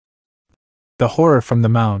The Horror from the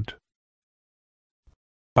Mound.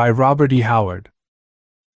 By Robert E. Howard.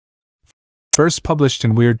 First published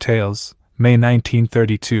in Weird Tales, May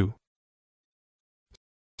 1932.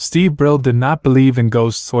 Steve Brill did not believe in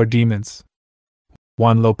ghosts or demons.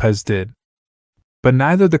 Juan Lopez did. But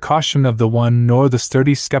neither the caution of the one nor the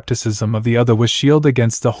sturdy skepticism of the other was shield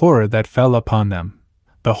against the horror that fell upon them,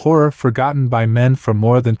 the horror forgotten by men for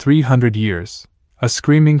more than 300 years, a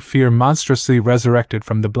screaming fear monstrously resurrected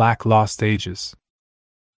from the black lost ages.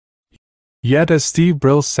 Yet as Steve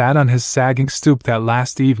Brill sat on his sagging stoop that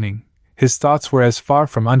last evening, his thoughts were as far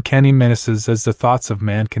from uncanny menaces as the thoughts of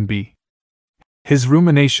man can be. His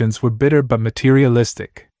ruminations were bitter but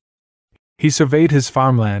materialistic. He surveyed his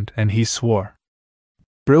farmland and he swore.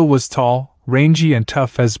 Brill was tall, rangy and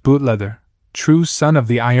tough as boot leather, true son of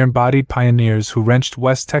the iron-bodied pioneers who wrenched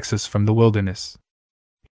West Texas from the wilderness.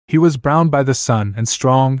 He was browned by the sun and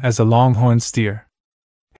strong as a longhorn steer.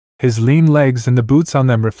 His lean legs and the boots on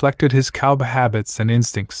them reflected his cowboy habits and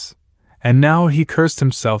instincts, and now he cursed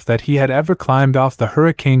himself that he had ever climbed off the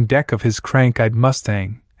hurricane deck of his crank-eyed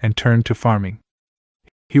Mustang and turned to farming.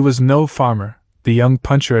 He was no farmer, the young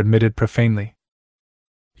puncher admitted profanely.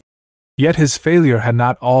 Yet his failure had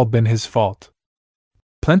not all been his fault.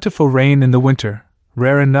 Plentiful rain in the winter,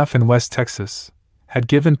 rare enough in West Texas, had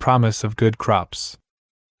given promise of good crops.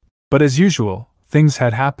 But as usual, things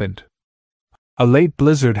had happened. A late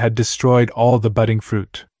blizzard had destroyed all the budding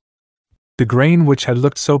fruit. The grain which had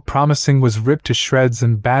looked so promising was ripped to shreds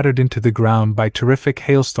and battered into the ground by terrific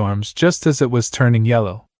hailstorms just as it was turning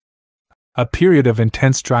yellow. A period of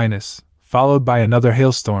intense dryness, followed by another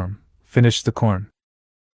hailstorm, finished the corn.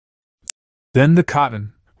 Then the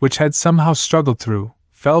cotton, which had somehow struggled through,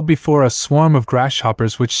 fell before a swarm of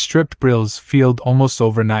grasshoppers which stripped Brill's field almost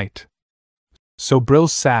overnight. So Brill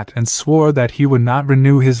sat and swore that he would not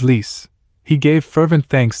renew his lease. He gave fervent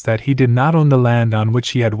thanks that he did not own the land on which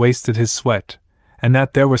he had wasted his sweat, and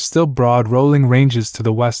that there were still broad rolling ranges to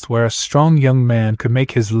the west where a strong young man could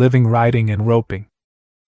make his living riding and roping.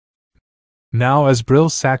 Now as Brill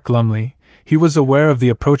sat glumly, he was aware of the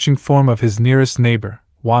approaching form of his nearest neighbor,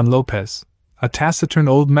 Juan Lopez, a taciturn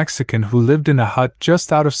old Mexican who lived in a hut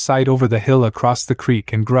just out of sight over the hill across the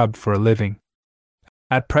creek and grubbed for a living.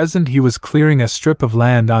 At present he was clearing a strip of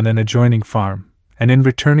land on an adjoining farm, and in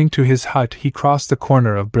returning to his hut he crossed a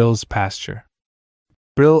corner of Brill's pasture.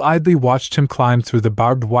 Brill idly watched him climb through the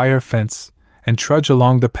barbed wire fence and trudge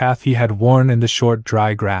along the path he had worn in the short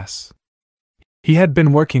dry grass. He had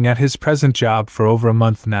been working at his present job for over a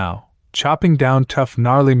month now, chopping down tough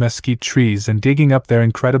gnarly mesquite trees and digging up their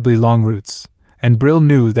incredibly long roots, and Brill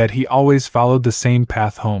knew that he always followed the same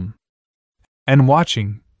path home. And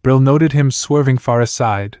watching, Brill noted him swerving far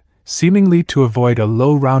aside, seemingly to avoid a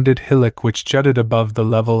low rounded hillock which jutted above the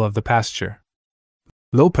level of the pasture.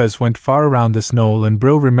 Lopez went far around this knoll and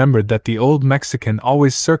Brill remembered that the old Mexican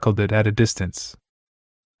always circled it at a distance.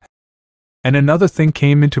 And another thing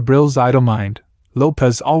came into Brill's idle mind.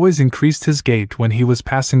 Lopez always increased his gait when he was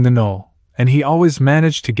passing the knoll, and he always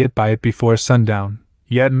managed to get by it before sundown,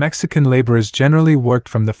 yet Mexican laborers generally worked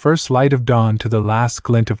from the first light of dawn to the last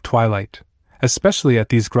glint of twilight, especially at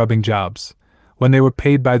these grubbing jobs, when they were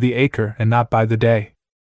paid by the acre and not by the day.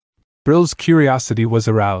 Brill's curiosity was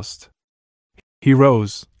aroused. He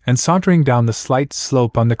rose, and sauntering down the slight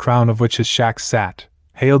slope on the crown of which his shack sat,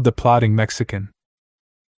 hailed the plodding Mexican.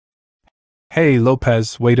 "Hey,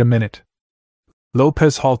 Lopez, wait a minute."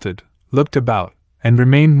 Lopez halted, looked about, and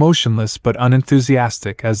remained motionless but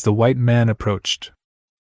unenthusiastic as the white man approached.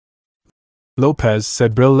 "Lopez,"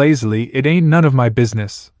 said Brill lazily, "it ain't none of my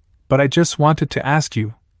business, but I just wanted to ask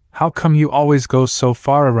you, how come you always go so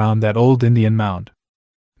far around that old Indian mound?"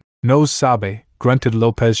 "No sabe," grunted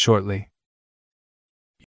Lopez shortly.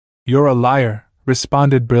 "You're a liar,"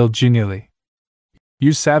 responded Brill genially.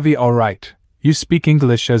 "You savvy all right, you speak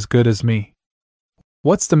English as good as me.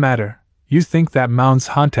 What's the matter? You think that mound's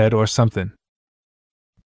haunted or something?"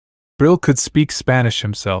 Brill could speak Spanish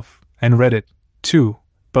himself, and read it, too,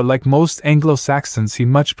 but like most Anglo-Saxons he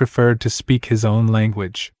much preferred to speak his own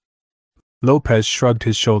language. Lopez shrugged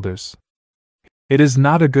his shoulders. "It is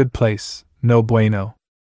not a good place, no bueno,"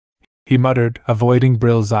 he muttered, avoiding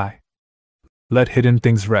Brill's eye. "Let hidden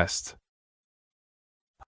things rest."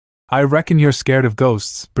 "I reckon you're scared of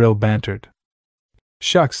ghosts," Brill bantered.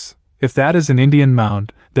 "Shucks, if that is an Indian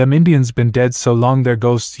mound, them Indians been dead so long their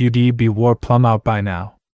ghosts you'd be wore plumb out by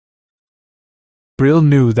now." Brill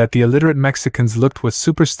knew that the illiterate Mexicans looked with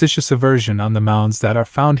superstitious aversion on the mounds that are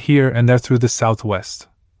found here and there through the Southwest,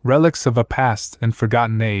 relics of a past and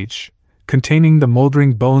forgotten age, containing the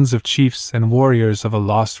moldering bones of chiefs and warriors of a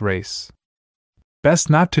lost race. Best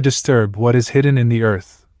not to disturb what is hidden in the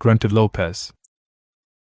earth, grunted Lopez.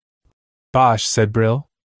 Bosh, said Brill.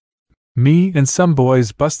 Me and some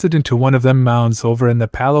boys busted into one of them mounds over in the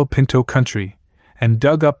Palo Pinto country, and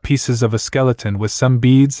dug up pieces of a skeleton with some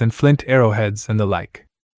beads and flint arrowheads and the like.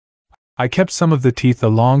 I kept some of the teeth a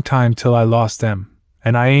long time till I lost them,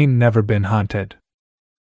 and I ain't never been haunted.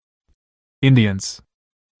 Indians,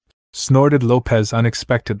 snorted Lopez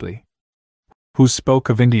unexpectedly. Who spoke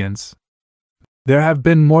of Indians? There have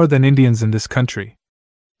been more than Indians in this country.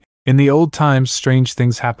 In the old times strange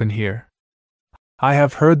things happen here. I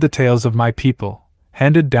have heard the tales of my people,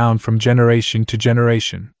 handed down from generation to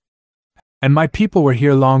generation. And my people were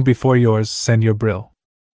here long before yours, Senor Brill.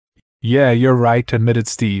 Yeah, you're right, admitted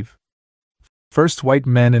Steve. First white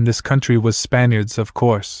men in this country was Spaniards, of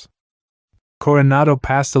course. Coronado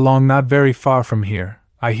passed along not very far from here,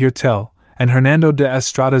 I hear tell, and Hernando de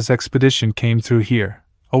Estrada's expedition came through here,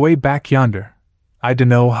 away back yonder. I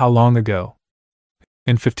dunno how long ago.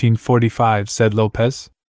 In 1545, said Lopez.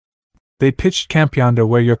 They pitched camp yonder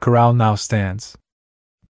where your corral now stands.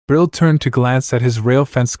 Brill turned to glance at his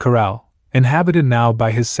rail-fenced corral, inhabited now by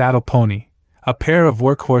his saddle pony, a pair of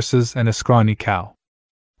work horses and a scrawny cow.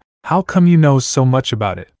 How come you know so much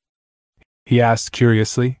about it? He asked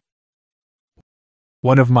curiously.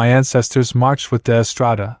 One of my ancestors marched with de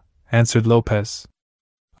Estrada, answered Lopez.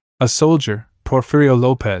 A soldier, Porfirio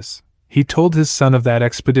Lopez. He told his son of that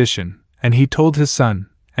expedition, and he told his son,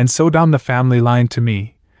 and so down the family line to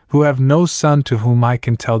me, who have no son to whom I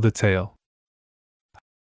can tell the tale.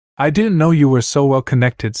 I didn't know you were so well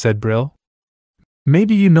connected, said Brill.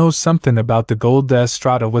 Maybe you know something about the gold de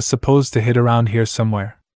Estrada was supposed to hid around here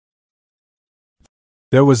somewhere.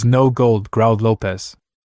 There was no gold, growled Lopez.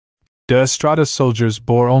 De Estrada's soldiers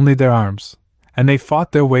bore only their arms, and they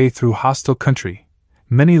fought their way through hostile country.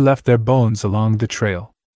 Many left their bones along the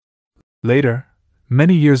trail. Later,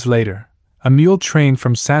 many years later, a mule train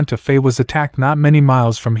from Santa Fe was attacked not many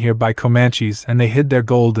miles from here by Comanches, and they hid their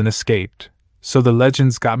gold and escaped, so the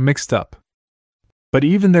legends got mixed up. But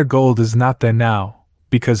even their gold is not there now,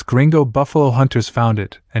 because gringo buffalo hunters found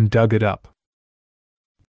it and dug it up.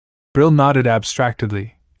 Brill nodded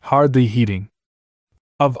abstractedly, hardly heeding.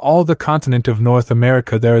 Of all the continent of North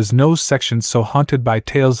America there is no section so haunted by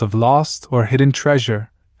tales of lost or hidden treasure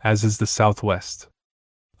as is the Southwest.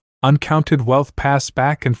 Uncounted wealth passed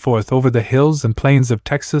back and forth over the hills and plains of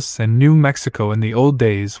Texas and New Mexico in the old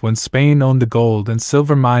days when Spain owned the gold and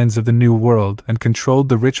silver mines of the New World and controlled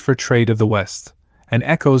the rich fur trade of the West, and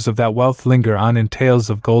echoes of that wealth linger on in tales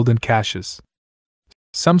of golden caches.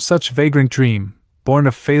 Some such vagrant dream, born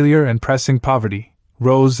of failure and pressing poverty,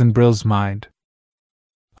 rose in Brill's mind.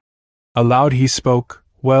 Aloud he spoke,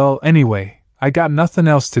 well, anyway, I got nothing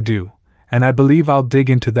else to do, and I believe I'll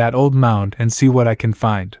dig into that old mound and see what I can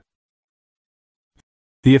find.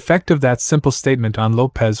 The effect of that simple statement on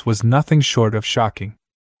Lopez was nothing short of shocking.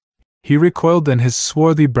 He recoiled and his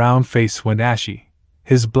swarthy brown face went ashy,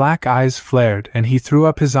 his black eyes flared and he threw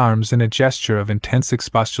up his arms in a gesture of intense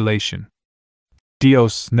expostulation.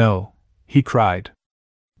 Dios, no, he cried.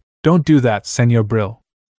 Don't do that, Senor Brill.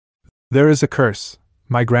 There is a curse,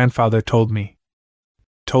 my grandfather told me.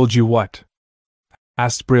 Told you what?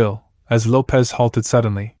 Asked Brill, as Lopez halted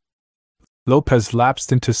suddenly. Lopez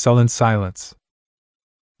lapsed into sullen silence.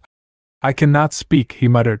 I cannot speak, he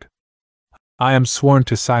muttered. I am sworn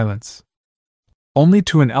to silence. Only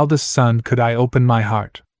to an eldest son could I open my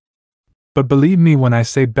heart. But believe me when I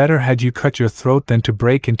say better had you cut your throat than to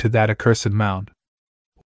break into that accursed mound.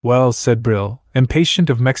 Well, said Brill,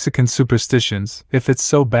 impatient of Mexican superstitions, if it's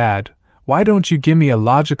so bad, why don't you give me a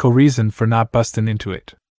logical reason for not bustin' into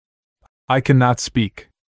it? I cannot speak,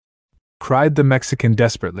 cried the Mexican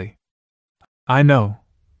desperately. I know,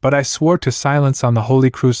 but I swore to silence on the holy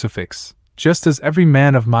crucifix, just as every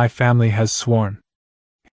man of my family has sworn.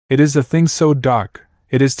 It is a thing so dark,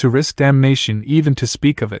 it is to risk damnation even to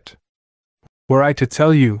speak of it. Were I to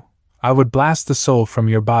tell you, I would blast the soul from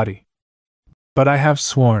your body. But I have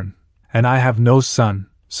sworn, and I have no son,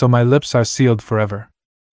 so my lips are sealed forever.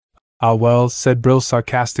 Ah well, said Brill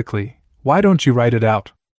sarcastically, why don't you write it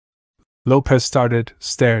out? Lopez started,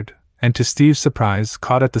 stared, and to Steve's surprise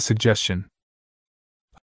caught at the suggestion.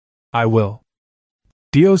 I will.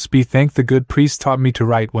 Dios be thanked the good priest taught me to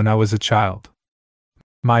write when I was a child.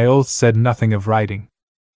 My oath said nothing of writing.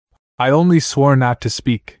 I only swore not to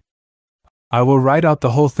speak. I will write out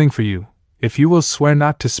the whole thing for you, if you will swear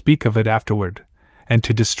not to speak of it afterward, and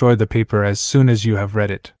to destroy the paper as soon as you have read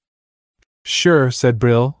it. Sure, said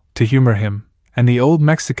Brill, to humor him, and the old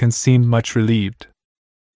Mexican seemed much relieved.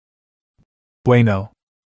 Bueno.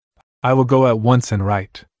 I will go at once and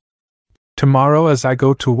write. Tomorrow as I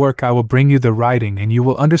go to work I will bring you the writing and you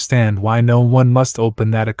will understand why no one must open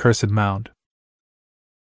that accursed mound."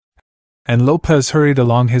 And Lopez hurried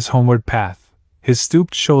along his homeward path, his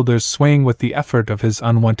stooped shoulders swaying with the effort of his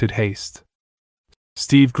unwonted haste.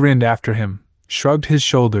 Steve grinned after him, shrugged his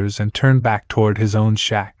shoulders and turned back toward his own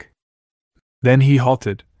shack. Then he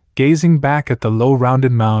halted, gazing back at the low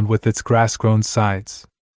rounded mound with its grass-grown sides.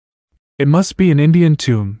 It must be an Indian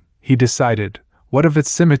tomb, he decided, what of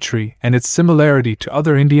its symmetry and its similarity to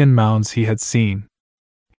other Indian mounds he had seen.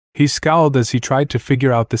 He scowled as he tried to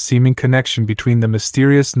figure out the seeming connection between the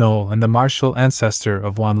mysterious knoll and the martial ancestor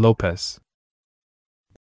of Juan Lopez.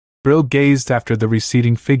 Brill gazed after the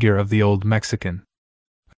receding figure of the old Mexican.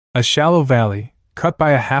 A shallow valley, cut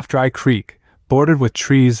by a half-dry creek, bordered with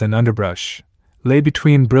trees and underbrush, lay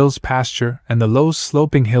between Brill's pasture and the low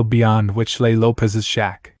sloping hill beyond which lay Lopez's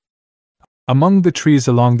shack. Among the trees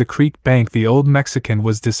along the creek bank the old Mexican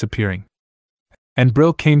was disappearing. And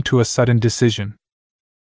Brill came to a sudden decision.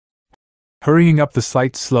 Hurrying up the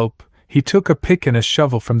slight slope, he took a pick and a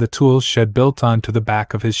shovel from the tool shed built onto the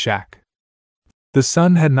back of his shack. The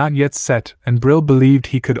sun had not yet set, and Brill believed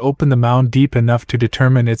he could open the mound deep enough to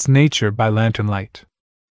determine its nature by lantern light.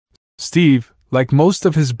 Steve, like most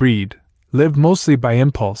of his breed, lived mostly by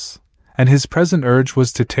impulse, and his present urge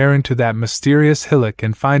was to tear into that mysterious hillock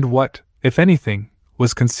and find what, if anything,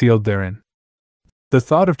 was concealed therein. The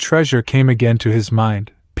thought of treasure came again to his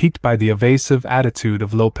mind, piqued by the evasive attitude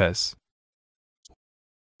of Lopez.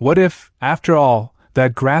 What if, after all,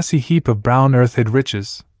 that grassy heap of brown earth hid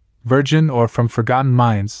riches, virgin or from forgotten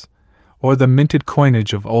mines, or the minted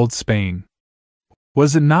coinage of old Spain?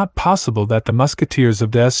 Was it not possible that the musketeers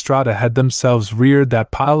of de Estrada had themselves reared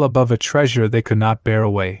that pile above a treasure they could not bear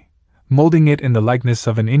away, molding it in the likeness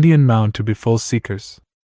of an Indian mound to befool seekers?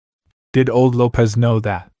 Did old Lopez know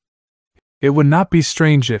that? It would not be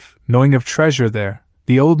strange if, knowing of treasure there,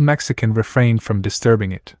 the old Mexican refrained from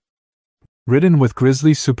disturbing it. Ridden with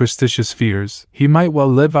grisly superstitious fears, he might well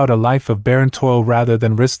live out a life of barren toil rather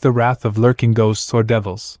than risk the wrath of lurking ghosts or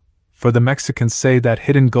devils, for the Mexicans say that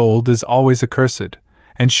hidden gold is always accursed,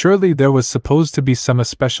 and surely there was supposed to be some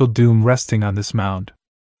especial doom resting on this mound.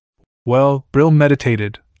 Well, Brill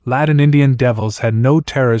meditated, Latin Indian devils had no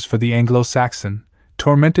terrors for the Anglo-Saxon,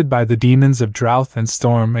 tormented by the demons of drought and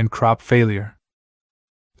storm and crop failure.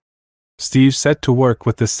 Steve set to work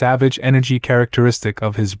with the savage energy characteristic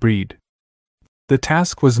of his breed. The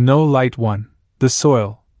task was no light one. The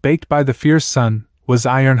soil, baked by the fierce sun, was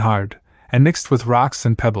iron-hard, and mixed with rocks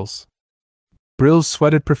and pebbles. Brill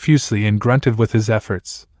sweated profusely and grunted with his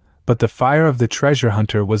efforts, but the fire of the treasure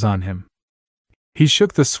hunter was on him. He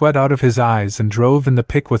shook the sweat out of his eyes and drove in the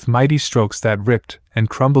pick with mighty strokes that ripped and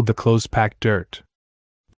crumbled the close-packed dirt.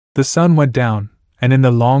 The sun went down, and in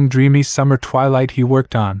the long dreamy summer twilight he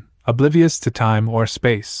worked on, oblivious to time or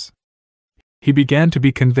space. He began to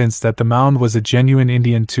be convinced that the mound was a genuine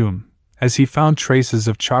Indian tomb, as he found traces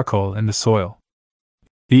of charcoal in the soil.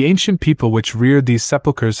 The ancient people which reared these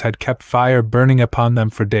sepulchres had kept fire burning upon them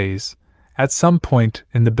for days, at some point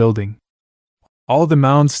in the building. All the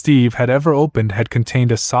mounds Steve had ever opened had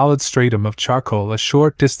contained a solid stratum of charcoal a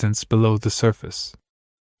short distance below the surface.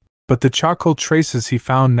 But the charcoal traces he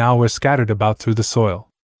found now were scattered about through the soil.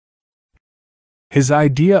 His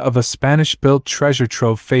idea of a Spanish-built treasure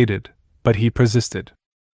trove faded, but he persisted.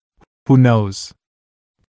 Who knows?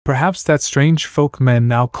 Perhaps that strange folk men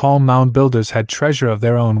now call mound builders had treasure of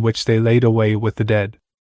their own which they laid away with the dead.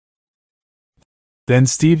 Then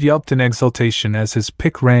Steve yelped in exultation as his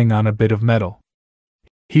pick rang on a bit of metal.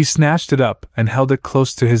 He snatched it up and held it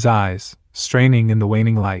close to his eyes, straining in the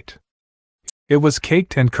waning light. It was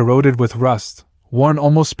caked and corroded with rust, worn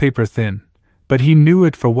almost paper-thin, but he knew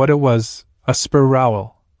it for what it was, a spur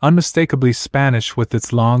rowel, unmistakably Spanish with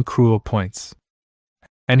its long cruel points.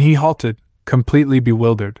 And he halted, completely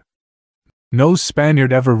bewildered. No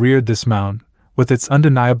Spaniard ever reared this mound, with its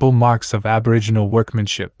undeniable marks of aboriginal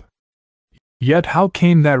workmanship. Yet how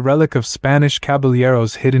came that relic of Spanish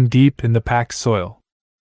caballeros hidden deep in the packed soil?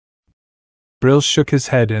 Brill shook his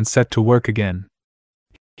head and set to work again.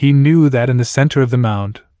 He knew that in the center of the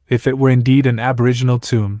mound, if it were indeed an aboriginal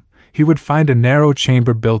tomb, he would find a narrow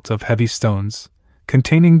chamber built of heavy stones,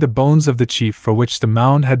 containing the bones of the chief for which the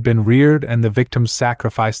mound had been reared and the victims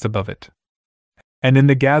sacrificed above it. And in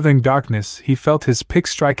the gathering darkness he felt his pick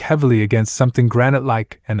strike heavily against something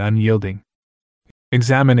granite-like and unyielding.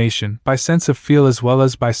 Examination, by sense of feel as well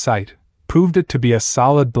as by sight, proved it to be a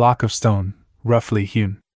solid block of stone, roughly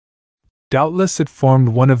hewn. Doubtless it formed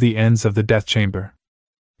one of the ends of the death chamber.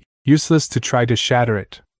 Useless to try to shatter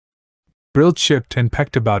it. Brill chipped and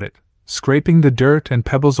pecked about it, scraping the dirt and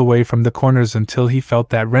pebbles away from the corners until he felt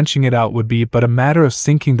that wrenching it out would be but a matter of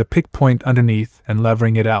sinking the pick point underneath and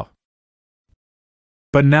levering it out.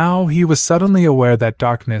 But now he was suddenly aware that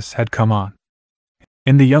darkness had come on.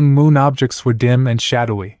 In the young moon, objects were dim and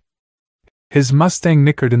shadowy. His Mustang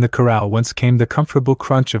nickered in the corral whence came the comfortable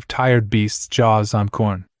crunch of tired beasts' jaws on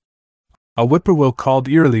corn. A whippoorwill called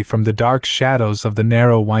eerily from the dark shadows of the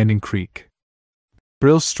narrow winding creek.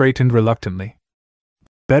 Brill straightened reluctantly.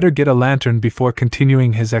 Better get a lantern before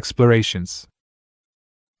continuing his explorations.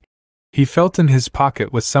 He felt in his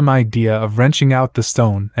pocket with some idea of wrenching out the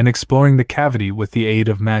stone and exploring the cavity with the aid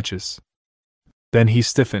of matches. Then he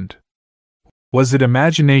stiffened. Was it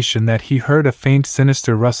imagination that he heard a faint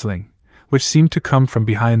sinister rustling, which seemed to come from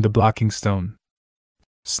behind the blocking stone?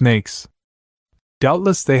 Snakes.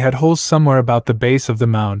 Doubtless they had holes somewhere about the base of the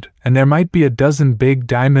mound, and there might be a dozen big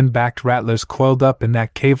diamond-backed rattlers coiled up in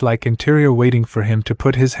that cave-like interior waiting for him to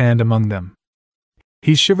put his hand among them.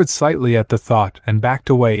 He shivered slightly at the thought and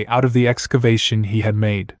backed away out of the excavation he had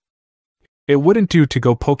made. It wouldn't do to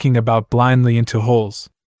go poking about blindly into holes.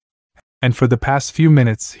 And for the past few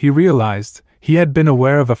minutes he realized he had been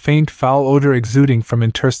aware of a faint foul odor exuding from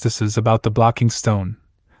interstices about the blocking stone,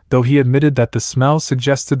 though he admitted that the smell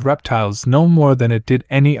suggested reptiles no more than it did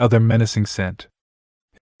any other menacing scent.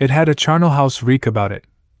 It had a charnel house reek about it,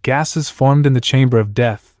 gases formed in the chamber of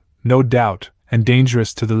death, no doubt, and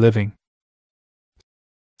dangerous to the living.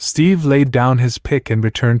 Steve laid down his pick and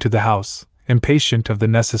returned to the house, impatient of the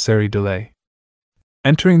necessary delay.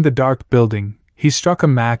 Entering the dark building, he struck a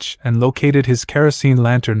match and located his kerosene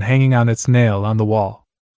lantern hanging on its nail on the wall.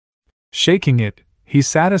 Shaking it, he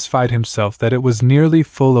satisfied himself that it was nearly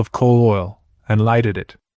full of coal oil, and lighted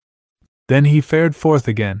it. Then he fared forth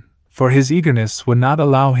again, for his eagerness would not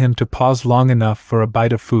allow him to pause long enough for a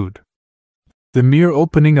bite of food. The mere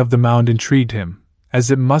opening of the mound intrigued him, as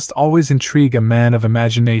it must always intrigue a man of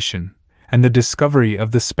imagination, and the discovery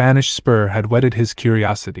of the Spanish spur had whetted his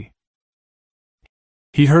curiosity.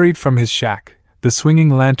 He hurried from his shack, the swinging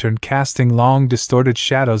lantern casting long distorted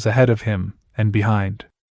shadows ahead of him and behind.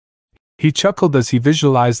 He chuckled as he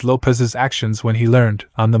visualized Lopez's actions when he learned,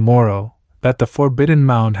 on the morrow, that the forbidden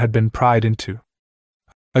mound had been pried into.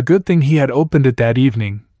 A good thing he had opened it that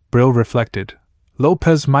evening, Brill reflected.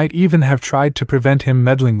 Lopez might even have tried to prevent him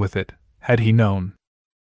meddling with it, had he known.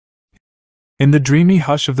 In the dreamy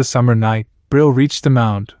hush of the summer night, Brill reached the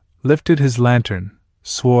mound, lifted his lantern,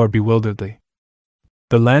 swore bewilderedly.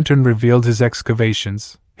 The lantern revealed his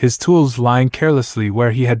excavations, his tools lying carelessly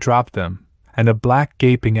where he had dropped them, and a black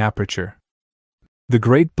gaping aperture. The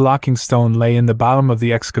great blocking stone lay in the bottom of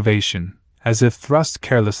the excavation, as if thrust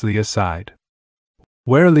carelessly aside.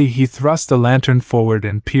 Warily he thrust the lantern forward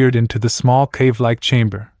and peered into the small cave-like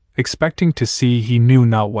chamber, expecting to see he knew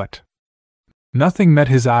not what. Nothing met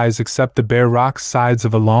his eyes except the bare rock sides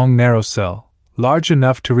of a long narrow cell, large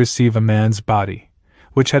enough to receive a man's body,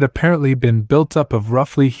 which had apparently been built up of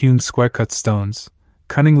roughly hewn square-cut stones,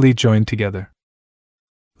 cunningly joined together.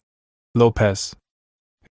 "Lopez!"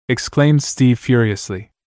 exclaimed Steve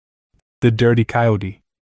furiously. "The dirty coyote.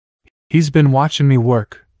 He's been watching me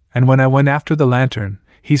work, and when I went after the lantern,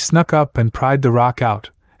 he snuck up and pried the rock out,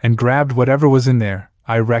 and grabbed whatever was in there,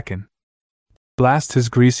 I reckon. Blast his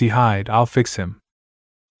greasy hide, I'll fix him."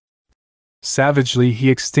 Savagely he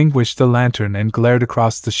extinguished the lantern and glared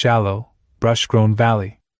across the shallow, brush-grown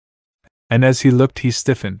valley. And as he looked he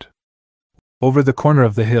stiffened. Over the corner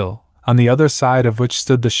of the hill, on the other side of which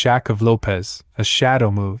stood the shack of Lopez, a shadow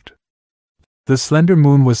moved. The slender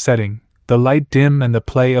moon was setting, the light dim and the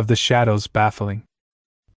play of the shadows baffling.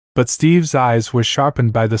 But Steve's eyes were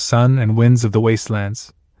sharpened by the sun and winds of the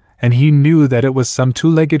wastelands, and he knew that it was some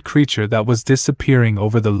two-legged creature that was disappearing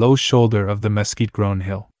over the low shoulder of the mesquite-grown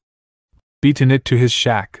hill. "Beatin' it to his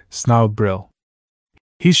shack," snarled Brill.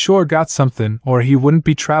 "He's sure got something, or he wouldn't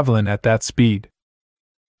be travelin' at that speed."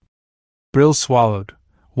 Brill swallowed,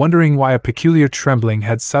 wondering why a peculiar trembling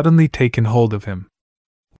had suddenly taken hold of him.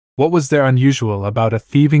 What was there unusual about a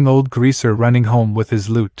thieving old greaser running home with his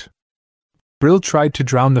loot? Brill tried to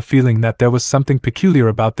drown the feeling that there was something peculiar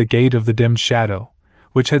about the gait of the dim shadow,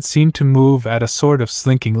 which had seemed to move at a sort of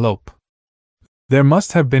slinking lope. There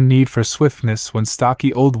must have been need for swiftness when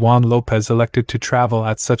stocky old Juan Lopez elected to travel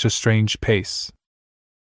at such a strange pace.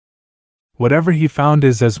 "Whatever he found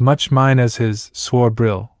is as much mine as his," swore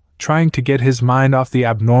Brill, trying to get his mind off the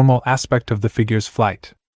abnormal aspect of the figure's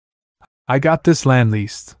flight. "I got this land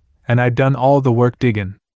leased, and I done all the work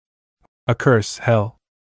diggin'. A curse, hell.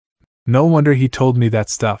 No wonder he told me that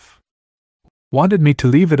stuff. Wanted me to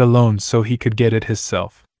leave it alone so he could get it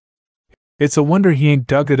hisself. It's a wonder he ain't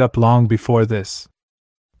dug it up long before this.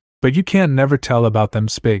 But you can't never tell about them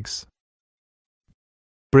spigs.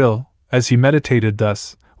 Brill, as he meditated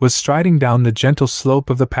thus, was striding down the gentle slope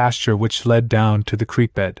of the pasture which led down to the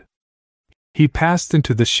creek bed. He passed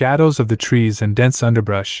into the shadows of the trees and dense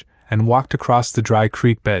underbrush, and walked across the dry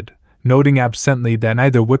creek bed, noting absently that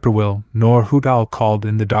neither whippoorwill nor hoot owl called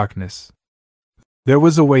in the darkness. There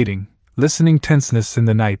was a waiting, listening tenseness in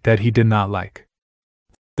the night that he did not like.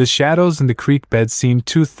 The shadows in the creek bed seemed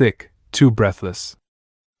too thick, too breathless.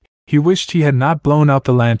 He wished he had not blown out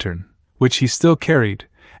the lantern, which he still carried,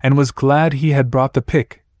 and was glad he had brought the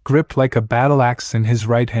pick, gripped like a battle-axe in his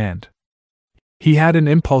right hand. He had an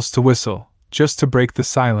impulse to whistle, just to break the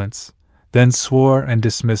silence, then swore and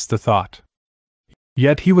dismissed the thought.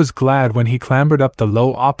 Yet he was glad when he clambered up the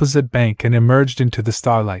low opposite bank and emerged into the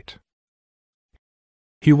starlight.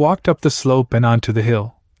 He walked up the slope and onto the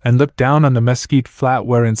hill, and looked down on the mesquite flat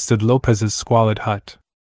wherein stood Lopez's squalid hut.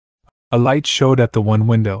 A light showed at the one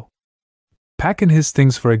window. "Packin' his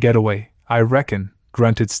things for a getaway, I reckon,"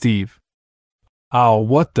 grunted Steve. "Ow,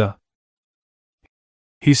 what the—"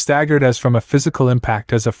 He staggered as from a physical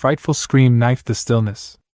impact as a frightful scream knifed the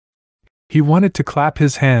stillness. He wanted to clap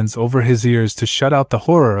his hands over his ears to shut out the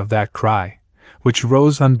horror of that cry, which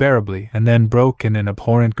rose unbearably and then broke in an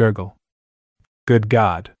abhorrent gurgle. Good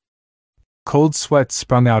God! Cold sweat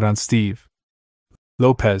sprung out on Steve.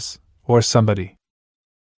 Lopez, or somebody.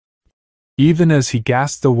 Even as he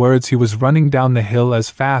gasped the words, he was running down the hill as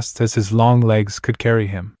fast as his long legs could carry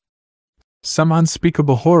him. Some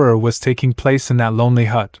unspeakable horror was taking place in that lonely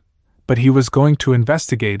hut, but he was going to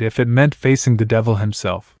investigate if it meant facing the devil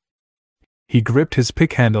himself. He gripped his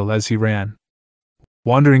pick handle as he ran.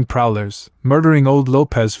 Wandering prowlers, murdering old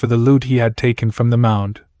Lopez for the loot he had taken from the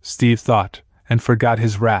mound, Steve thought, and forgot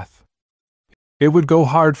his wrath. It would go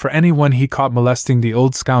hard for anyone he caught molesting the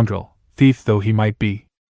old scoundrel, thief though he might be.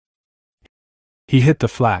 He hit the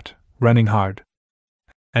flat, running hard.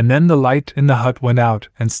 And then the light in the hut went out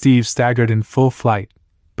and Steve staggered in full flight,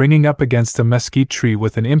 bringing up against a mesquite tree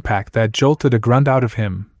with an impact that jolted a grunt out of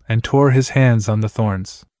him and tore his hands on the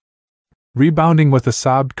thorns. Rebounding with a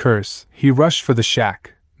sobbed curse, he rushed for the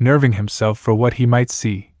shack, nerving himself for what he might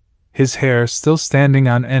see, his hair still standing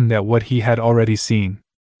on end at what he had already seen.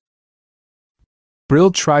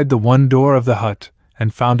 Brill tried the one door of the hut,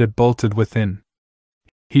 and found it bolted within.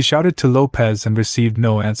 He shouted to Lopez and received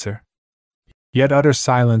no answer. Yet utter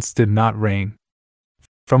silence did not reign.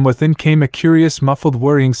 From within came a curious muffled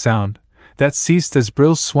whirring sound, that ceased as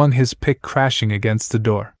Brill swung his pick crashing against the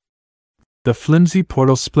door. The flimsy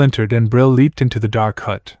portal splintered and Brill leaped into the dark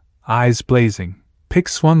hut, eyes blazing, pick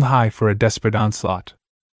swung high for a desperate onslaught.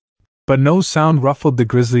 But no sound ruffled the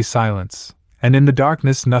grisly silence, and in the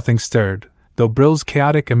darkness nothing stirred, though Brill's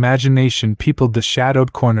chaotic imagination peopled the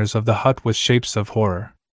shadowed corners of the hut with shapes of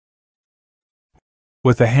horror.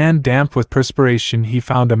 With a hand damp with perspiration he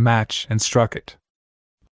found a match and struck it.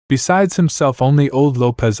 Besides himself only old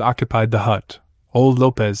Lopez occupied the hut, old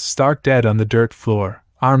Lopez stark dead on the dirt floor,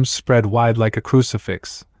 arms spread wide like a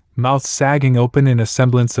crucifix, mouth sagging open in a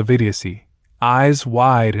semblance of idiocy, eyes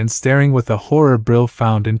wide and staring with a horror Brill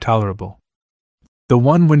found intolerable. The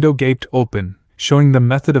one window gaped open, showing the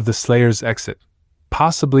method of the slayer's exit,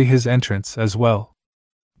 possibly his entrance as well.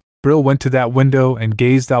 Brill went to that window and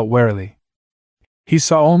gazed out warily. He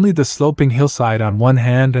saw only the sloping hillside on one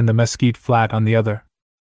hand and the mesquite flat on the other.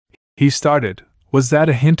 He started. Was that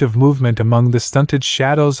a hint of movement among the stunted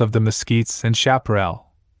shadows of the mesquites and chaparral?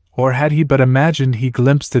 Or had he but imagined he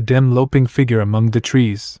glimpsed a dim loping figure among the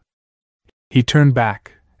trees? He turned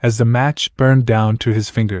back, as the match burned down to his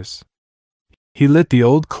fingers. He lit the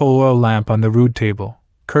old coal oil lamp on the rude table,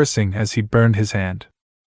 cursing as he burned his hand.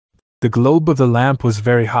 The globe of the lamp was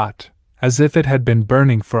very hot, as if it had been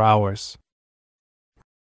burning for hours.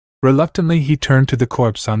 Reluctantly he turned to the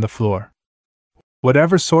corpse on the floor.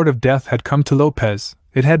 Whatever sort of death had come to Lopez,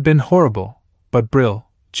 it had been horrible, but Brill,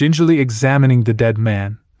 gingerly examining the dead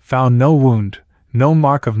man, found no wound, no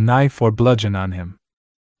mark of knife or bludgeon on him.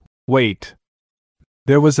 Wait!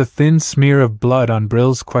 There was a thin smear of blood on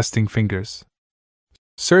Brill's questing fingers.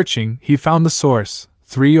 Searching, he found the source,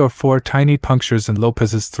 3 or 4 tiny punctures in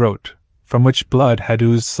Lopez's throat, from which blood had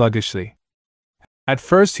oozed sluggishly. At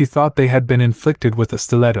first he thought they had been inflicted with a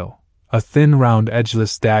stiletto, a thin round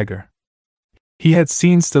edgeless dagger. He had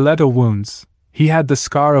seen stiletto wounds, he had the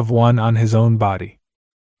scar of one on his own body.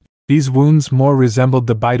 These wounds more resembled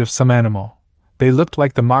the bite of some animal, they looked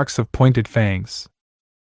like the marks of pointed fangs.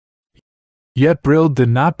 Yet Brill did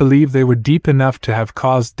not believe they were deep enough to have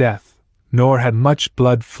caused death, nor had much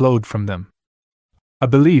blood flowed from them. A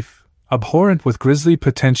belief, abhorrent with grisly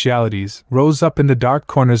potentialities, rose up in the dark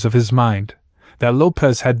corners of his mind, that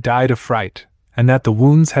Lopez had died of fright, and that the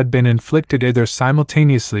wounds had been inflicted either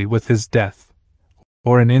simultaneously with his death,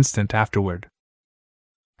 or an instant afterward.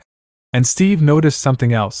 And Steve noticed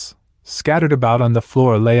something else. Scattered about on the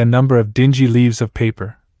floor lay a number of dingy leaves of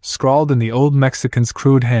paper, scrawled in the old Mexican's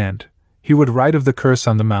crude hand. He would write of the curse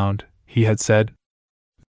on the mound, he had said.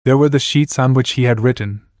 There were the sheets on which he had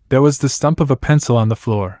written, there was the stump of a pencil on the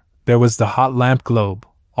floor, there was the hot lamp globe,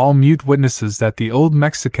 all mute witnesses that the old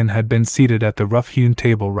Mexican had been seated at the rough-hewn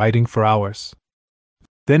table writing for hours.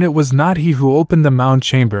 Then it was not he who opened the mound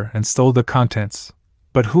chamber and stole the contents,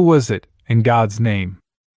 but who was it, in God's name?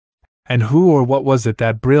 And who or what was it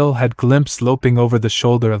that Brill had glimpsed loping over the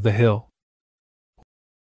shoulder of the hill?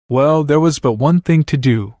 Well, there was but one thing to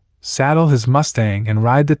do: saddle his Mustang and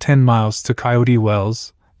ride the 10 miles to Coyote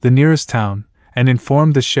Wells, the nearest town, and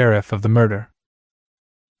inform the sheriff of the murder.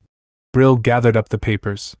 Brill gathered up the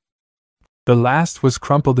papers. The last was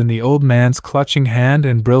crumpled in the old man's clutching hand,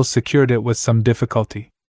 and Brill secured it with some difficulty.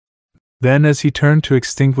 Then, as he turned to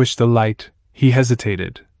extinguish the light, he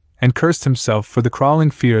hesitated, and cursed himself for the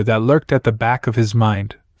crawling fear that lurked at the back of his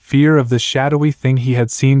mind, fear of the shadowy thing he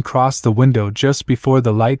had seen cross the window just before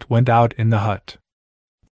the light went out in the hut.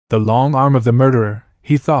 The long arm of the murderer,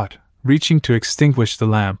 he thought, reaching to extinguish the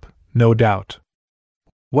lamp, no doubt.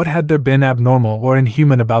 What had there been abnormal or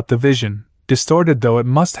inhuman about the vision, distorted though it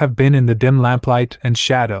must have been in the dim lamplight and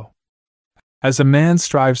shadow? As a man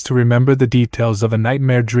strives to remember the details of a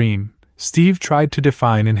nightmare dream, Steve tried to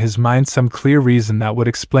define in his mind some clear reason that would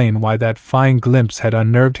explain why that fine glimpse had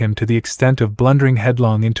unnerved him to the extent of blundering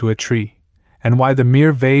headlong into a tree, and why the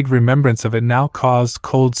mere vague remembrance of it now caused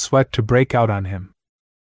cold sweat to break out on him.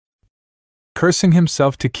 Cursing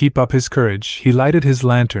himself to keep up his courage, he lighted his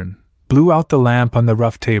lantern, blew out the lamp on the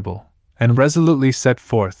rough table, and resolutely set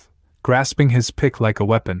forth, grasping his pick like a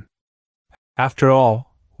weapon. After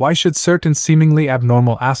all, why should certain seemingly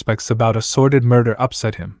abnormal aspects about a sordid murder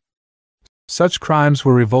upset him? Such crimes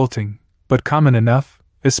were revolting, but common enough,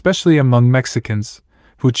 especially among Mexicans,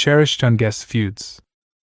 who cherished unguessed feuds.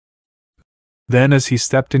 Then, as he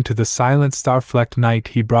stepped into the silent star-flecked night,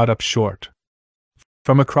 he brought up short.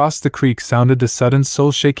 From across the creek sounded the sudden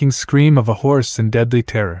soul-shaking scream of a horse in deadly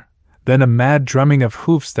terror, then a mad drumming of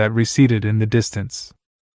hoofs that receded in the distance.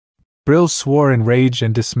 Brill swore in rage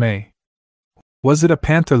and dismay. Was it a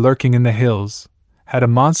panther lurking in the hills? Had a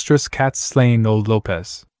monstrous cat slain old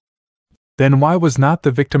Lopez? Then why was not the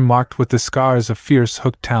victim marked with the scars of fierce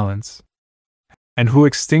hooked talons? And who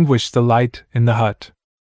extinguished the light in the hut?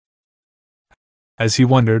 As he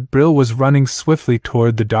wondered, Brill was running swiftly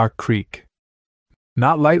toward the dark creek.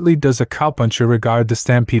 Not lightly does a cowpuncher regard the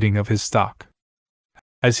stampeding of his stock.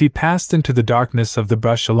 As he passed into the darkness of the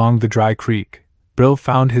brush along the dry creek, Brill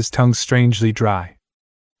found his tongue strangely dry.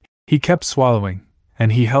 He kept swallowing,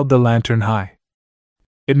 and he held the lantern high.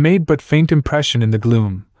 It made but faint impression in the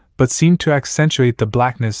gloom, but seemed to accentuate the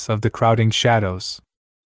blackness of the crowding shadows.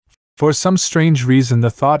 For some strange reason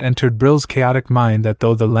the thought entered Brill's chaotic mind that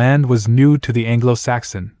though the land was new to the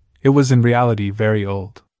Anglo-Saxon, it was in reality very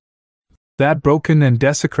old. That broken and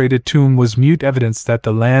desecrated tomb was mute evidence that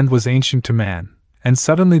the land was ancient to man, and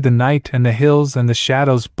suddenly the night and the hills and the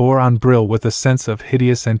shadows bore on Brill with a sense of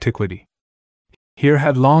hideous antiquity. Here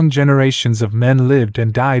had long generations of men lived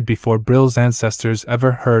and died before Brill's ancestors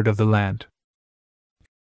ever heard of the land.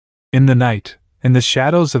 In the night, in the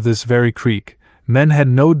shadows of this very creek, men had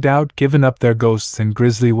no doubt given up their ghosts and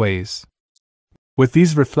grisly ways. With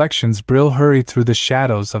these reflections, Brill hurried through the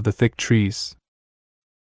shadows of the thick trees.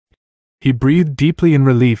 He breathed deeply in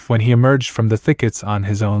relief when he emerged from the thickets on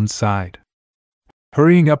his own side.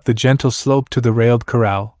 Hurrying up the gentle slope to the railed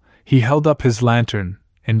corral, he held up his lantern,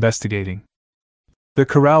 investigating. The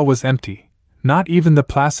corral was empty, not even the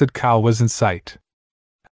placid cow was in sight.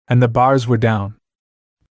 And the bars were down.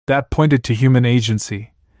 That pointed to human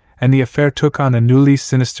agency, and the affair took on a newly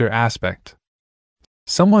sinister aspect.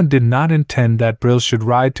 Someone did not intend that Brill should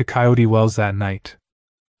ride to Coyote Wells that night.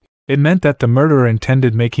 It meant that the murderer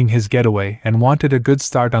intended making his getaway and wanted a good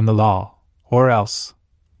start on the law, or else.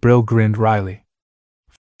 Brill grinned wryly.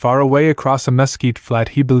 Far away across a mesquite flat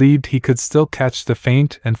he believed he could still catch the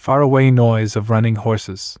faint and far-away noise of running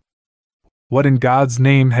horses. What in God's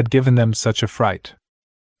name had given them such a fright?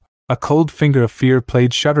 A cold finger of fear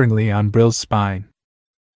played shudderingly on Brill's spine.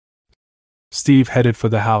 Steve headed for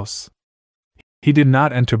the house. He did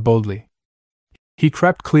not enter boldly. He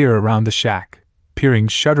crept clear around the shack, peering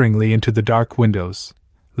shudderingly into the dark windows,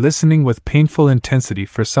 listening with painful intensity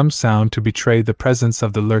for some sound to betray the presence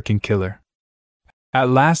of the lurking killer. At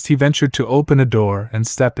last he ventured to open a door and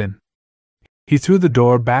step in. He threw the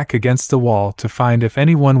door back against the wall to find if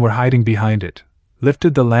anyone were hiding behind it,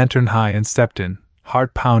 lifted the lantern high and stepped in,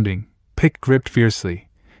 heart pounding, pick gripped fiercely,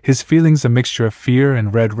 his feelings a mixture of fear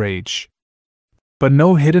and red rage. But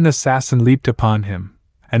no hidden assassin leaped upon him,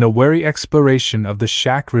 and a wary exploration of the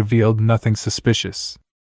shack revealed nothing suspicious.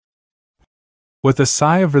 With a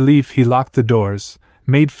sigh of relief he locked the doors,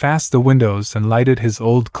 made fast the windows and lighted his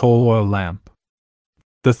old coal oil lamp.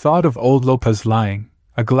 The thought of old Lopez lying,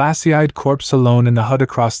 a glassy-eyed corpse alone in the hut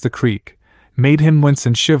across the creek, made him wince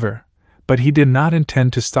and shiver, but he did not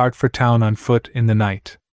intend to start for town on foot in the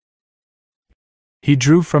night. He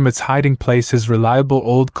drew from its hiding place his reliable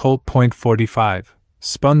old Colt .45,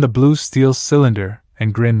 spun the blue steel cylinder,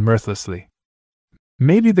 and grinned mirthlessly.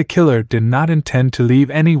 Maybe the killer did not intend to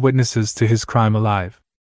leave any witnesses to his crime alive.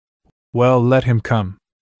 Well, let him come.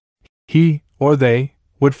 He, or they,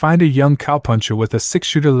 would find a young cowpuncher with a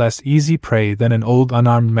six-shooter less easy prey than an old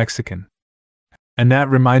unarmed Mexican. And that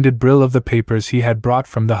reminded Brill of the papers he had brought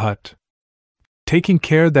from the hut. Taking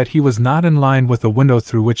care that he was not in line with a window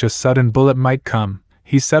through which a sudden bullet might come,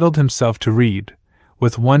 he settled himself to read,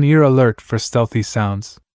 with one ear alert for stealthy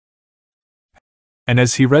sounds. And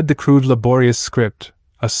as he read the crude, laborious script,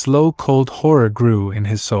 a slow, cold horror grew in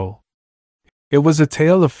his soul. It was a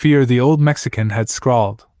tale of fear the old Mexican had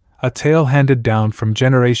scrawled, a tale handed down from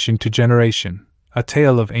generation to generation, a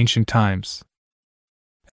tale of ancient times.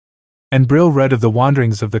 And Brill read of the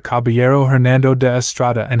wanderings of the Caballero Hernando de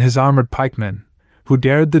Estrada and his armored pikemen, who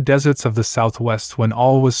dared the deserts of the southwest when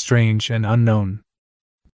all was strange and unknown.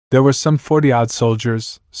 There were some 40-odd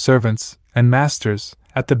soldiers, servants, and masters.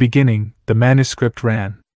 At the beginning, the manuscript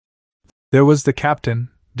ran. There was the captain,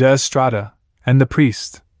 de Estrada, and the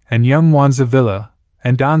priest, and young Juan Zavilla,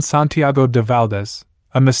 and Don Santiago de Valdez,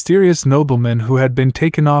 a mysterious nobleman who had been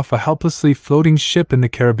taken off a helplessly floating ship in the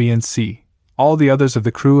Caribbean Sea. All the others of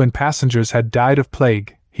the crew and passengers had died of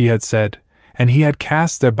plague, he had said, and he had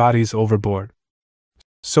cast their bodies overboard.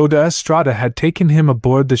 So de Estrada had taken him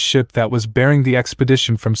aboard the ship that was bearing the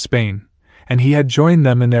expedition from Spain, and he had joined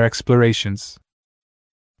them in their explorations.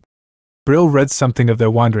 Brill read something of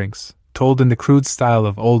their wanderings, told in the crude style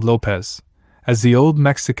of old Lopez, as the old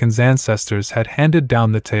Mexican's ancestors had handed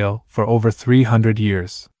down the tale for over 300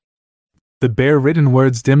 years. The bare written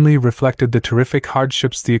words dimly reflected the terrific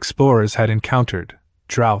hardships the explorers had encountered: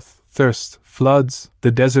 drought, thirst, floods,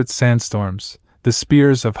 the desert sandstorms, the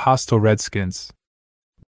spears of hostile redskins.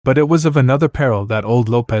 But it was of another peril that old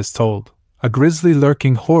Lopez told, a grisly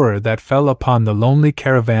lurking horror that fell upon the lonely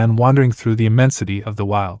caravan wandering through the immensity of the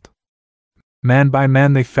wild. Man by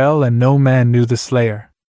man they fell, and no man knew the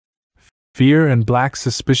slayer. Fear and black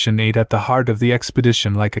suspicion ate at the heart of the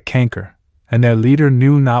expedition like a canker, and their leader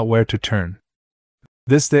knew not where to turn.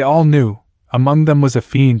 This they all knew: among them was a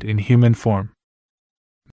fiend in human form.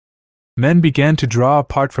 Men began to draw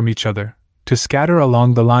apart from each other, to scatter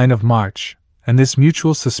along the line of march, and this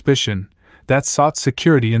mutual suspicion, that sought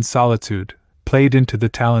security in solitude, played into the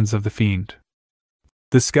talons of the fiend.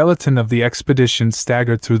 The skeleton of the expedition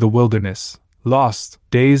staggered through the wilderness, lost,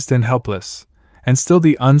 dazed and helpless, and still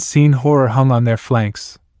the unseen horror hung on their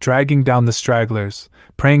flanks, dragging down the stragglers,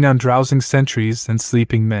 preying on drowsing sentries and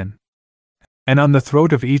sleeping men. And on the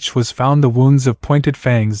throat of each was found the wounds of pointed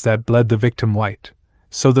fangs that bled the victim white,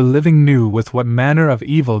 so the living knew with what manner of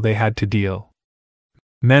evil they had to deal.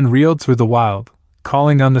 Men reeled through the wild,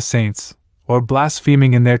 calling on the saints, or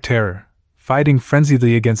blaspheming in their terror, fighting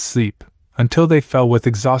frenziedly against sleep, until they fell with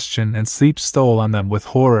exhaustion and sleep stole on them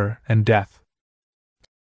with horror and death.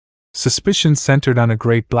 Suspicion centered on a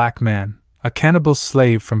great black man, a cannibal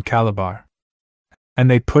slave from Calabar. And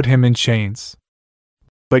they put him in chains.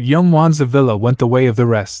 But young Juan Zavilla went the way of the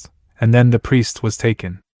rest, and then the priest was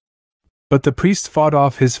taken. But the priest fought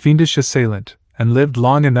off his fiendish assailant, and lived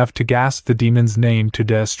long enough to gasp the demon's name to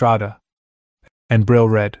de Estrada. And Brill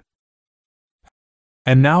read.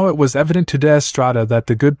 And now it was evident to de Estrada that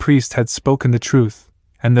the good priest had spoken the truth,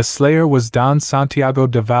 and the slayer was Don Santiago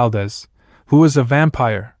de Valdez, who was a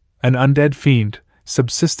vampire, an undead fiend,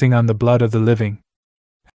 subsisting on the blood of the living.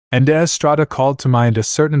 And de Estrada called to mind a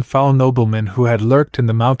certain foul nobleman who had lurked in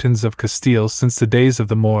the mountains of Castile since the days of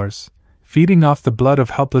the Moors, feeding off the blood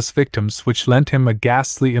of helpless victims which lent him a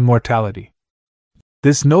ghastly immortality.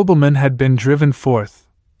 This nobleman had been driven forth.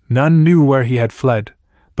 None knew where he had fled,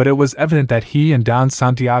 but it was evident that he and Don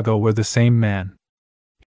Santiago were the same man.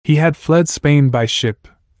 He had fled Spain by ship,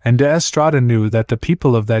 and de Estrada knew that the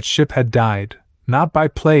people of that ship had died, not by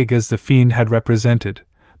plague as the fiend had represented,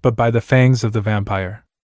 but by the fangs of the vampire.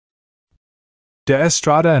 De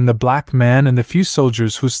Estrada and the black man and the few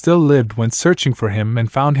soldiers who still lived went searching for him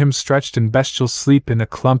and found him stretched in bestial sleep in a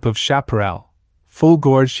clump of chaparral. Full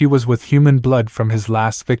gorged he was with human blood from his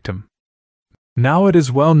last victim. Now it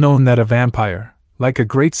is well known that a vampire, like a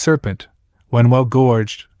great serpent, when well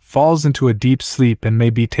gorged, falls into a deep sleep and may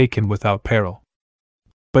be taken without peril.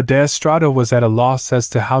 But de Estrada was at a loss as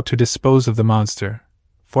to how to dispose of the monster,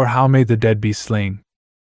 for how may the dead be slain?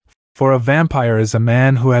 For a vampire is a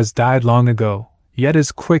man who has died long ago, yet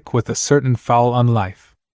is quick with a certain foul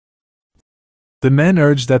unlife. The men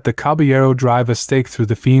urged that the caballero drive a stake through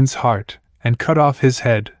the fiend's heart, and cut off his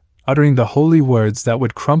head, uttering the holy words that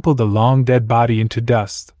would crumple the long-dead body into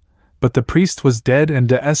dust, but the priest was dead and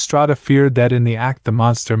de Estrada feared that in the act the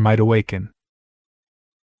monster might awaken.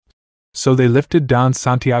 So they lifted down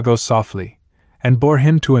Santiago softly, and bore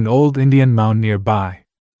him to an old Indian mound nearby.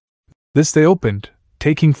 This they opened,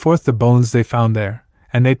 taking forth the bones they found there,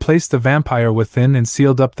 and they placed the vampire within and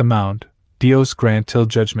sealed up the mound, Dios grant till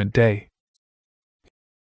Judgment Day.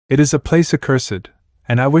 It is a place accursed,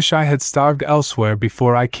 and I wish I had starved elsewhere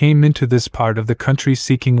before I came into this part of the country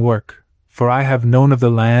seeking work, for I have known of the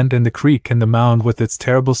land and the creek and the mound with its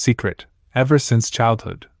terrible secret, ever since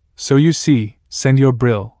childhood. So you see, Senor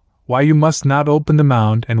Brill, why you must not open the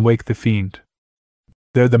mound and wake the fiend.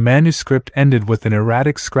 There the manuscript ended with an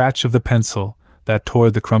erratic scratch of the pencil that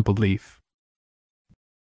tore the crumpled leaf.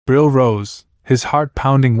 Brill rose, his heart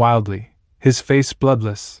pounding wildly, his face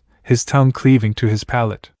bloodless, his tongue cleaving to his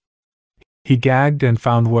palate. He gagged and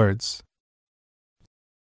found words.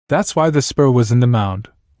 That's why the spur was in the mound.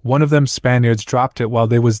 One of them Spaniards dropped it while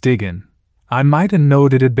they was diggin'. I might and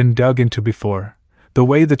knowed it had been dug into before, the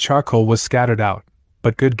way the charcoal was scattered out,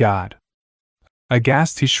 but good God.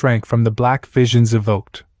 Aghast he shrank from the black visions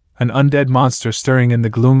evoked, an undead monster stirring in the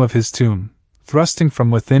gloom of his tomb, thrusting from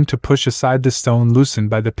within to push aside the stone loosened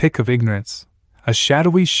by the pick of ignorance, a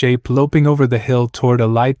shadowy shape loping over the hill toward a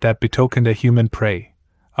light that betokened a human prey.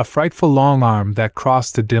 A frightful long arm that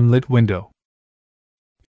crossed a dim-lit window.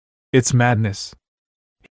 It's madness,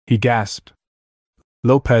 he gasped.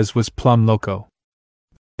 Lopez was plumb loco.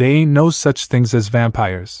 They ain't no such things as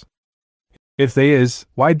vampires. If they is,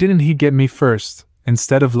 why didn't he get me first,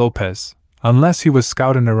 instead of Lopez, unless he was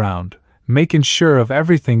scouting around, making sure of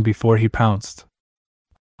everything before he pounced?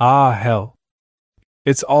 Ah, hell.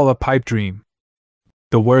 It's all a pipe dream.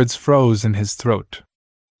 The words froze in his throat.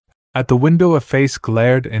 At the window a face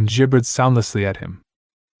glared and gibbered soundlessly at him.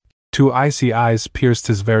 Two icy eyes pierced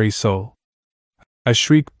his very soul. A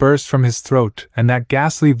shriek burst from his throat and that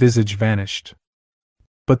ghastly visage vanished.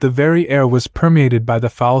 But the very air was permeated by the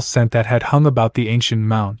foul scent that had hung about the ancient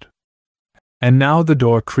mound. And now the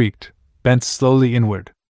door creaked, bent slowly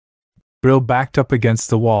inward. Brill backed up against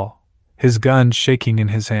the wall, his gun shaking in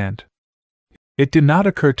his hand. It did not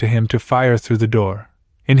occur to him to fire through the door.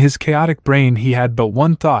 In his chaotic brain he had but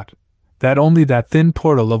one thought, that only that thin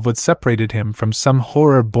portal of wood separated him from some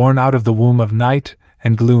horror born out of the womb of night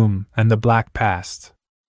and gloom and the black past.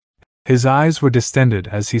 His eyes were distended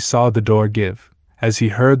as he saw the door give, as he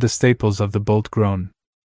heard the staples of the bolt groan.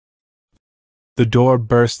 The door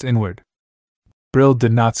burst inward. Brill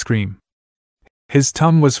did not scream. His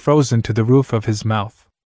tongue was frozen to the roof of his mouth.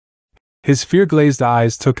 His fear-glazed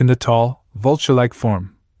eyes took in the tall, vulture-like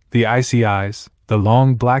form, the icy eyes, the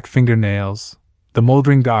long black fingernails, the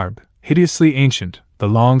moldering garb, hideously ancient, the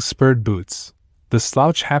long spurred boots, the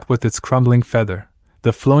slouch hat with its crumbling feather,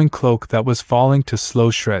 the flowing cloak that was falling to slow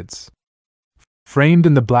shreds. Framed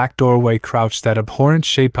in the black doorway crouched that abhorrent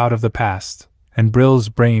shape out of the past, and Brill's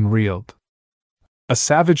brain reeled. A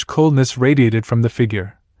savage coldness radiated from the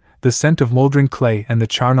figure, the scent of moldering clay and the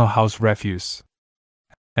charnel house refuse.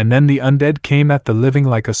 And then the undead came at the living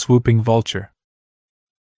like a swooping vulture.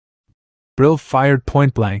 Brill fired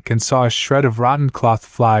point-blank and saw a shred of rotten cloth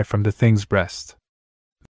fly from the thing's breast.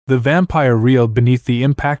 The vampire reeled beneath the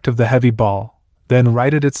impact of the heavy ball, then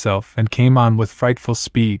righted itself and came on with frightful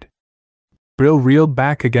speed. Brill reeled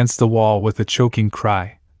back against the wall with a choking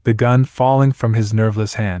cry, the gun falling from his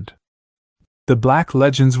nerveless hand. The black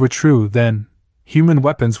legends were true, then. Human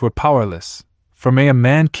weapons were powerless, for may a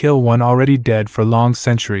man kill one already dead for long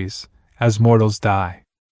centuries, as mortals die.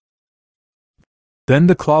 Then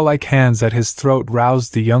the claw-like hands at his throat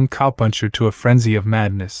roused the young cowpuncher to a frenzy of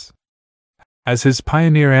madness. As his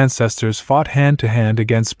pioneer ancestors fought hand-to-hand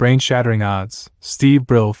against brain-shattering odds, Steve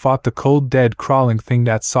Brill fought the cold dead crawling thing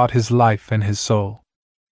that sought his life and his soul.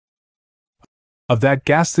 Of that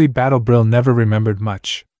ghastly battle Brill never remembered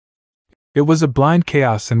much. It was a blind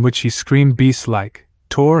chaos in which he screamed beast-like,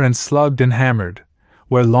 tore and slugged and hammered,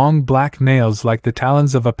 where long black nails like the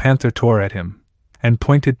talons of a panther tore at him, and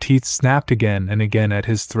pointed teeth snapped again and again at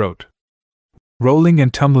his throat. Rolling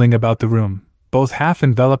and tumbling about the room, both half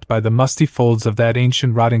enveloped by the musty folds of that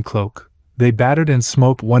ancient rotting cloak, they battered and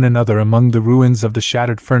smote one another among the ruins of the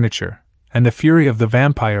shattered furniture, and the fury of the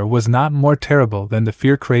vampire was not more terrible than the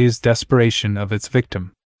fear-crazed desperation of its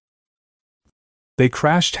victim. They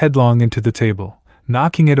crashed headlong into the table,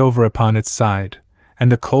 knocking it over upon its side,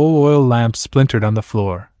 and the coal oil lamp splintered on the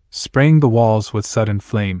floor, spraying the walls with sudden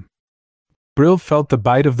flame. Brill felt the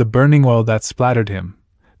bite of the burning oil that splattered him,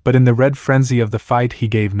 but in the red frenzy of the fight he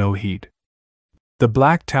gave no heed. The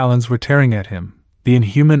black talons were tearing at him, the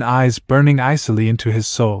inhuman eyes burning icily into his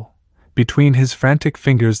soul. Between his frantic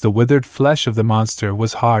fingers the withered flesh of the monster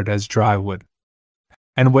was hard as dry wood.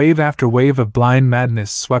 And wave after wave of blind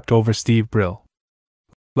madness swept over Steve Brill.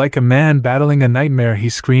 Like a man battling a nightmare he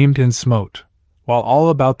screamed and smote, while all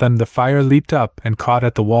about them the fire leaped up and caught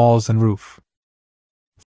at the walls and roof.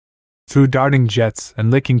 Through darting jets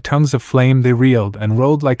and licking tongues of flame they reeled and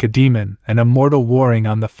rolled like a demon and a mortal warring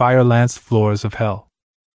on the fire-lanced floors of hell.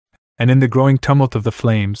 And in the growing tumult of the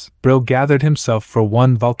flames, Brill gathered himself for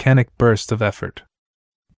one volcanic burst of effort.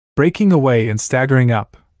 Breaking away and staggering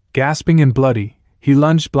up, gasping and bloody, he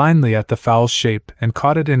lunged blindly at the foul shape and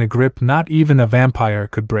caught it in a grip not even a vampire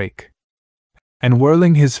could break. And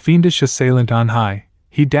whirling his fiendish assailant on high,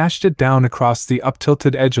 he dashed it down across the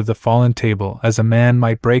up-tilted edge of the fallen table as a man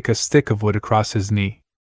might break a stick of wood across his knee.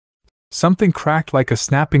 Something cracked like a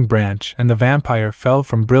snapping branch, and the vampire fell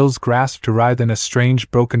from Brill's grasp to writhe in a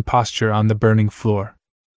strange broken posture on the burning floor.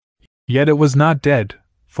 Yet it was not dead,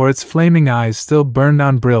 for its flaming eyes still burned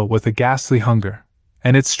on Brill with a ghastly hunger,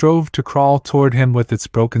 and it strove to crawl toward him with its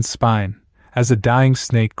broken spine, as a dying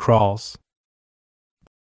snake crawls.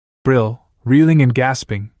 Brill, reeling and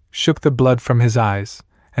gasping, shook the blood from his eyes,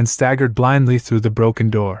 and staggered blindly through the broken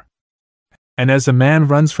door. And as a man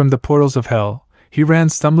runs from the portals of hell, he ran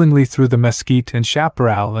stumblingly through the mesquite and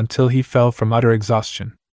chaparral until he fell from utter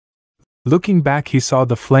exhaustion. Looking back he saw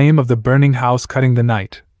the flame of the burning house cutting the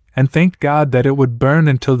night, and thanked God that it would burn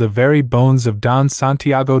until the very bones of Don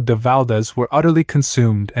Santiago de Valdez were utterly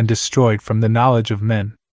consumed and destroyed from the knowledge of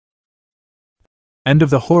men. End of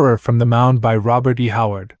The Horror from the Mound by Robert E.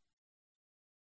 Howard.